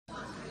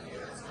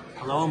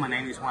Hello, my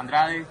name is Juan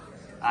Andrade.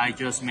 I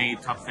just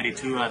made top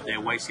 32 at the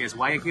YCS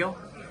Guayaquil.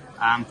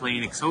 I'm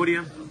playing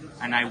Exodia,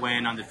 and I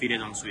went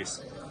undefeated on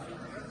Swiss.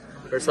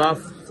 First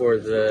off, for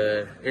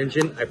the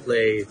engine, I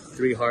play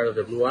 3 Heart of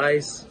the Blue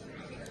Eyes,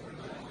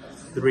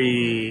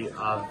 3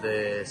 of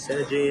the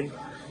Senegene,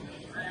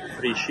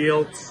 3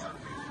 Shields,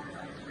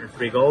 and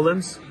 3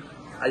 Golems.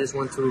 I just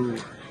want to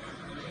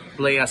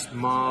play as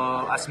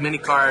many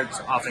cards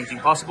of engine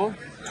possible.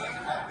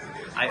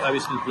 I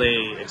obviously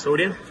play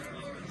Exodia.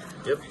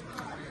 Yep.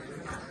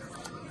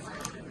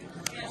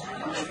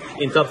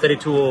 In top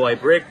 32, I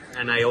brick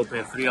and I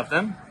open 3 of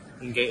them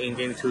in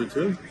game 2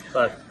 too.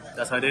 But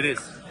that's how it is.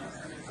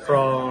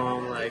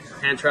 From like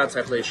hand traps,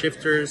 I play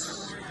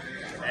shifters,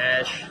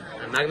 Ash,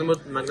 and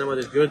Magnamut. Magnamut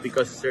is good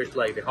because it searches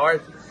like the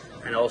heart,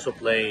 and I also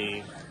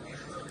play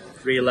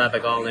 3 Lava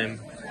Golem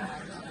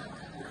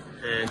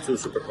and 2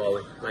 Super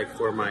Poly, like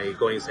for my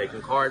going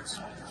second cards.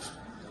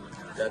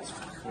 That's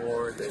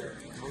for the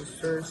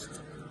monsters.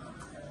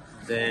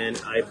 Then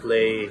I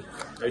play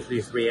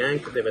usually 3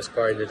 Ankh, the best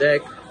card in the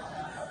deck,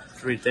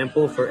 3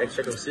 Temple for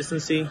extra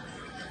consistency,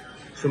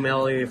 2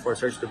 Melody for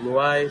Search the Blue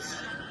Eyes,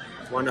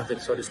 1 of the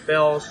Exodia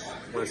spells,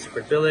 1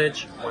 Secret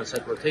Village, 1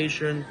 Set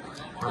Rotation,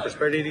 1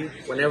 Prosperity.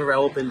 Whenever I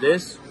open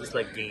this, it's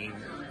like game.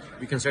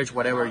 You can search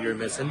whatever you're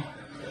missing.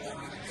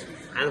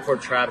 And for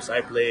traps,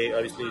 I play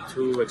obviously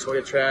 2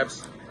 Exodia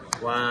traps,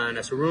 1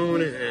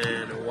 Asurun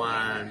and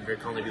 1 There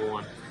Can Only Be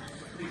One.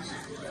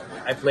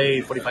 I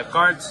play 45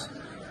 cards.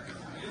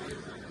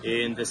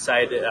 In the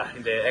side,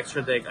 in the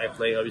extra deck, I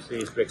play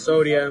obviously 3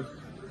 Exodia,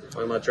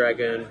 1 Mud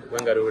Dragon,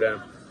 1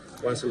 Garuda,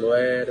 1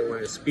 Silhouette,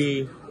 1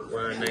 SP,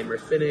 1 Nightmare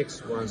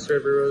Phoenix, 1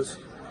 Cerberus,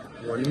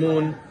 1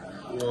 Moon,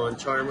 1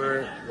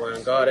 Charmer,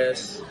 1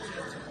 Goddess,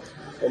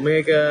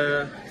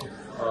 Omega,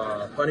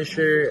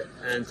 Punisher,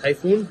 and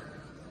Typhoon.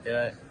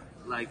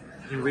 Like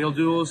in real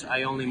duels,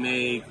 I only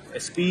make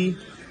SP,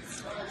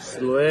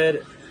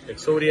 Silhouette,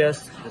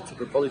 Exodias, the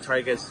Super Poly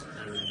targets,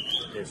 and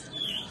this.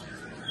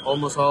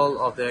 Almost all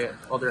of the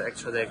other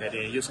extra deck, I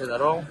didn't use it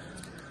at all.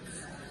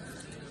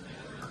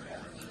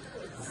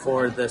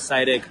 For the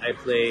side deck, I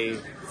play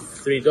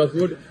 3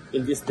 Dogwood.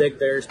 In this deck,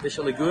 they're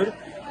especially good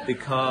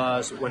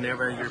because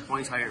whenever your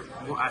points are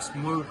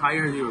more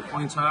higher your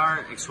points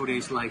are, Exodia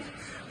is like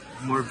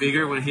more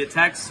bigger when he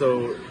attacks.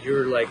 So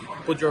you're like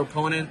put your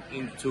opponent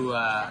into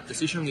a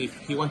decision.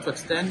 If he wants to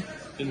extend,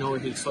 you know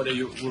with Exodia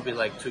you will be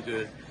like too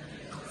good.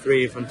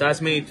 3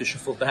 Phantasme to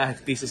shuffle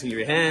back pieces in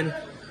your hand.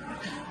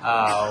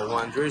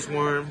 1 Druid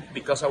Swarm,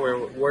 because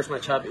our worst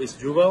matchup is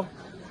Yugioh,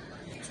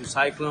 2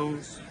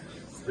 Cyclones,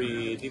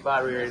 3 Deep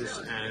Barriers,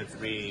 and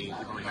 3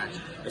 Deep Only Match.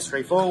 It's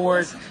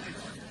straightforward.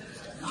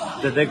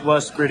 The deck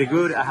was pretty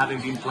good. I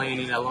haven't been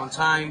playing in a long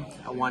time.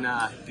 I want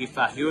to give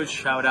a huge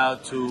shout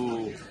out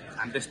to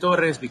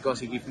Andrade because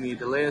he gave me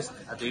the list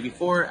a day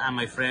before, and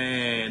my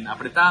friend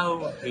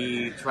Apretado,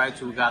 he tried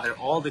to gather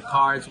all the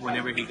cards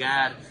whenever he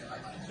got.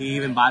 He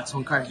even bought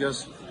some cards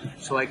just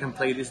so I can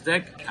play this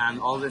deck, and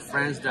all the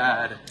friends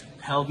that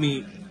helped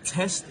me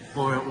test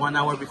for 1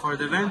 hour before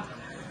the event.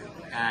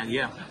 And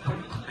yeah,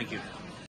 thank you.